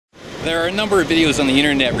There are a number of videos on the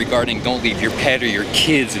internet regarding don't leave your pet or your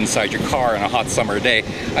kids inside your car on a hot summer day.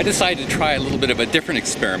 I decided to try a little bit of a different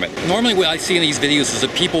experiment. Normally what I see in these videos is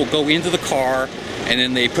that people go into the car and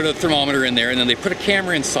then they put a thermometer in there and then they put a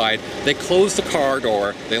camera inside, they close the car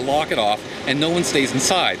door, they lock it off, and no one stays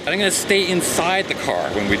inside. And I'm going to stay inside the car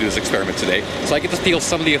when we do this experiment today, so I get to feel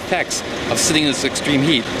some of the effects of sitting in this extreme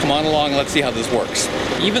heat. Come on along and let's see how this works.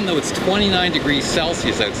 Even though it's 29 degrees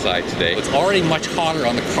Celsius outside today, it's already much hotter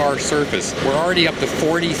on the car surface. We're already up to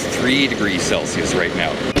 43 degrees Celsius right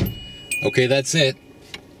now. Okay, that's it.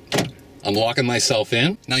 I'm locking myself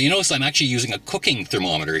in. Now you notice I'm actually using a cooking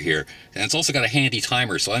thermometer here, and it's also got a handy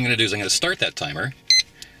timer. So what I'm going to do is I'm going to start that timer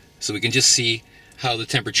so we can just see how the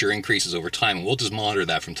temperature increases over time, and we'll just monitor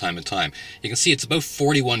that from time to time. You can see it's about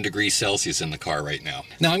 41 degrees Celsius in the car right now.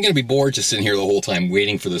 Now I'm going to be bored just sitting here the whole time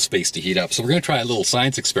waiting for this space to heat up, so we're going to try a little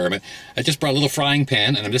science experiment. I just brought a little frying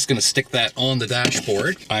pan and I'm just going to stick that on the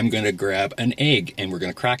dashboard. I'm going to grab an egg and we're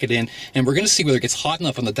going to crack it in, and we're going to see whether it gets hot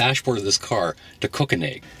enough on the dashboard of this car to cook an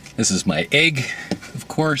egg. This is my egg, of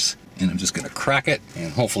course, and I'm just going to crack it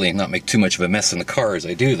and hopefully not make too much of a mess in the car as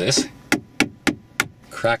I do this.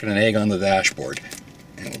 Cracking an egg on the dashboard,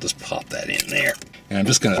 and we'll just pop that in there. And I'm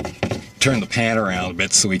just going to turn the pan around a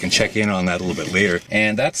bit so we can check in on that a little bit later.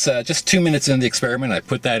 And that's just 2 minutes into the experiment. I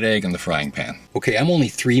put that egg in the frying pan. Okay, I'm only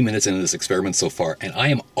 3 minutes into this experiment so far, and I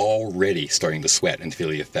am already starting to sweat and feel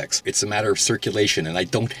the effects. It's a matter of circulation, and I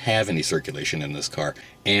don't have any circulation in this car.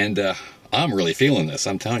 And I'm really feeling this,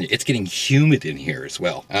 I'm telling you. It's getting humid in here as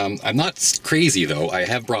well. I'm not crazy though. I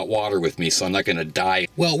have brought water with me, so I'm not gonna die.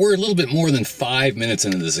 Well, we're a little bit more than 5 minutes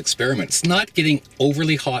into this experiment. It's not getting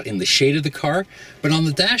overly hot in the shade of the car, but on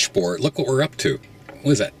the dashboard, look what we're up to.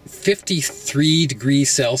 What is that? 53 degrees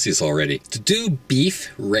Celsius already. To do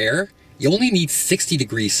beef rare, you only need 60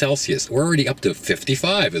 degrees Celsius. We're already up to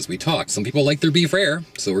 55 as we talk. Some people like their beef rare,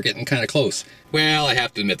 so we're getting kind of close. Well, I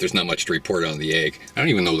have to admit there's not much to report on the egg. I don't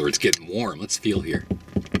even know whether it's getting warm. Let's feel here.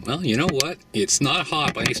 Well, you know what? It's not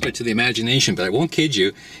hot by any stretch of the imagination, but I won't kid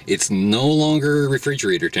you. It's no longer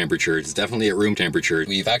refrigerator temperature. It's definitely at room temperature.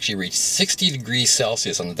 We've actually reached 60 degrees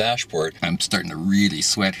Celsius on the dashboard. I'm starting to really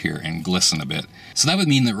sweat here and glisten a bit. So that would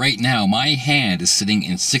mean that right now my hand is sitting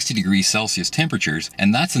in 60 degrees Celsius temperatures,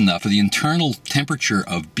 and that's enough for the internal temperature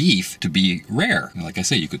of beef to be rare. And like I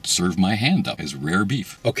say, you could serve my hand up as rare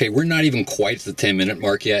beef. Okay, we're not even quite at the 10-minute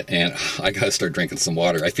mark yet, and I gotta start drinking some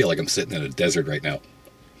water. I feel like I'm sitting in a desert right now.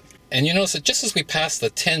 And you notice that just as we passed the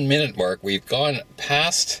 10-minute mark, we've gone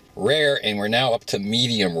past rare and we're now up to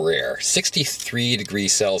medium rare, 63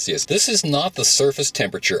 degrees Celsius. This is not the surface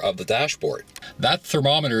temperature of the dashboard. That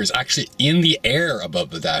thermometer is actually in the air above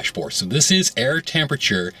the dashboard. So this is air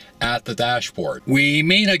temperature at the dashboard. We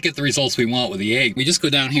may not get the results we want with the egg. We just go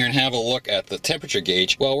down here and have a look at the temperature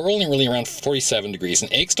gauge. Well, we're only really around 47 degrees,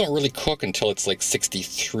 and eggs don't really cook until it's like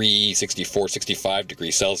 63, 64, 65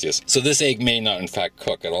 degrees Celsius. So this egg may not in fact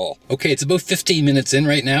cook at all. Okay, it's about 15 minutes in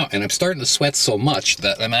right now, and I'm starting to sweat so much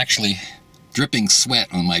that I'm actually dripping sweat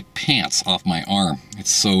on my pants off my arm.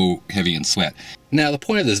 It's so heavy in sweat. Now, the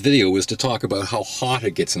point of this video was to talk about how hot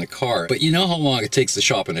it gets in a car, but you know how long it takes to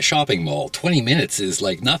shop in a shopping mall. 20 minutes is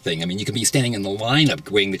like nothing. I mean, you can be standing in the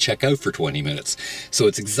lineup waiting to check out for 20 minutes. So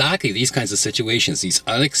it's exactly these kinds of situations, these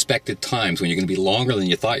unexpected times when you're going to be longer than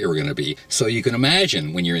you thought you were going to be. So you can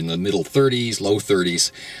imagine when you're in the middle 30s, low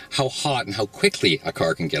 30s, how hot and how quickly a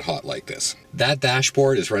car can get hot like this. That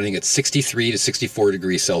dashboard is running at 63 to 64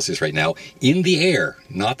 degrees Celsius right now in the air,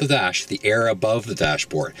 not the dash, the air above the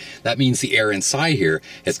dashboard. That means the air inside here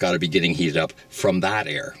has got to be getting heated up from that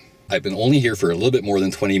air. I've been only here for a little bit more than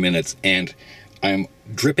 20 minutes and I'm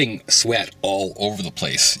dripping sweat all over the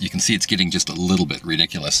place. You can see it's getting just a little bit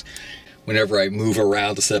ridiculous. Whenever I move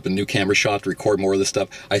around to set up a new camera shot to record more of this stuff,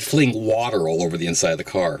 I fling water all over the inside of the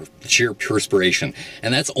car, sheer perspiration.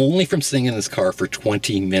 And that's only from sitting in this car for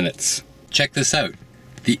 20 minutes. Check this out.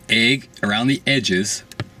 The egg around the edges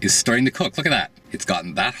is starting to cook. Look at that. It's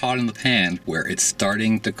gotten that hot in the pan where it's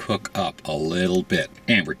starting to cook up a little bit.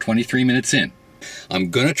 And we're 23 minutes in. I'm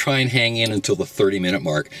gonna try and hang in until the 30-minute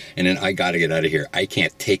mark, and then I gotta get out of here. I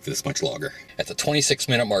can't take this much longer. At the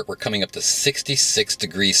 26-minute mark, we're coming up to 66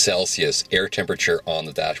 degrees Celsius air temperature on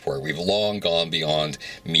the dashboard. We've long gone beyond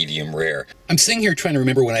medium rare. I'm sitting here trying to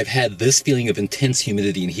remember when I've had this feeling of intense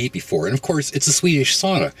humidity and heat before, and of course, it's a Swedish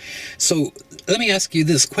sauna. So let me ask you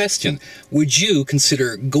this question. Would you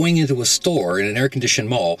consider going into a store in an air-conditioned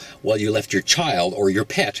mall while you left your child or your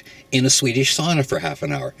pet in a Swedish sauna for half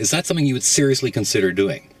an hour? Is that something you would seriously consider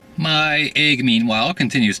doing? My egg, meanwhile,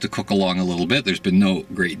 continues to cook along a little bit. There's been no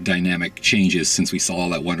great dynamic changes since we saw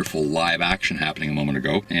that wonderful live action happening a moment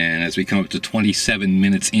ago. And as we come up to 27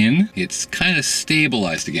 minutes in, it's kind of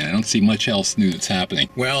stabilized again. I don't see much else new that's happening.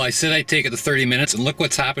 Well, I said I'd take it to 30 minutes, and look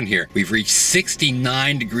what's happened here. We've reached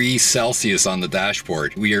 69 degrees Celsius on the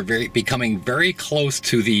dashboard. We are becoming very close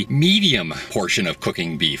to the medium portion of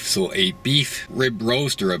cooking beef. So a beef rib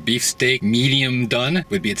roast or a beef steak medium done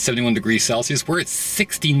would be at 71 degrees Celsius. We're at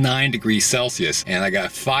 69 degrees Celsius, and I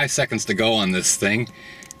got 5 seconds to go on this thing.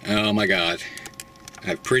 Oh my god,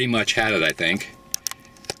 I've pretty much had it, I think.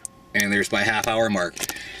 And there's my half-hour mark,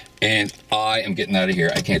 and I am getting out of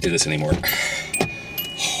here. I can't do this anymore.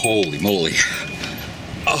 Holy moly.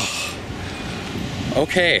 Oh.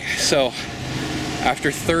 Okay, so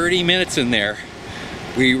after 30 minutes in there,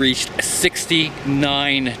 we reached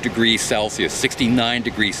 69 degrees Celsius, 69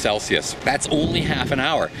 degrees Celsius. That's only half an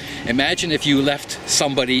hour. Imagine if you left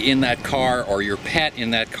somebody in that car or your pet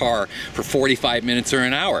in that car for 45 minutes or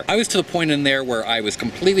an hour. I was to the point in there where I was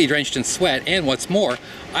completely drenched in sweat, and what's more,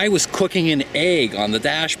 I was cooking an egg on the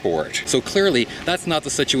dashboard. So clearly, that's not the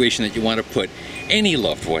situation that you want to put any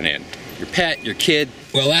loved one in. Your pet, your kid.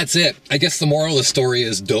 Well, that's it. I guess the moral of the story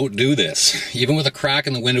is don't do this. Even with a crack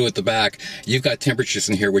in the window at the back, you've got temperatures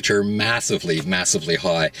in here which are massively, massively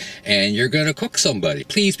high, and you're going to cook somebody.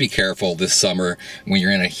 Please be careful this summer when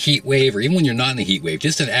you're in a heat wave, or even when you're not in a heat wave,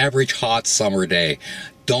 just an average hot summer day.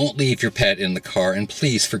 Don't leave your pet in the car, and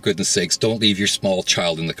please, for goodness sakes, don't leave your small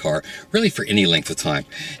child in the car, really for any length of time.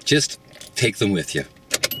 Just take them with you.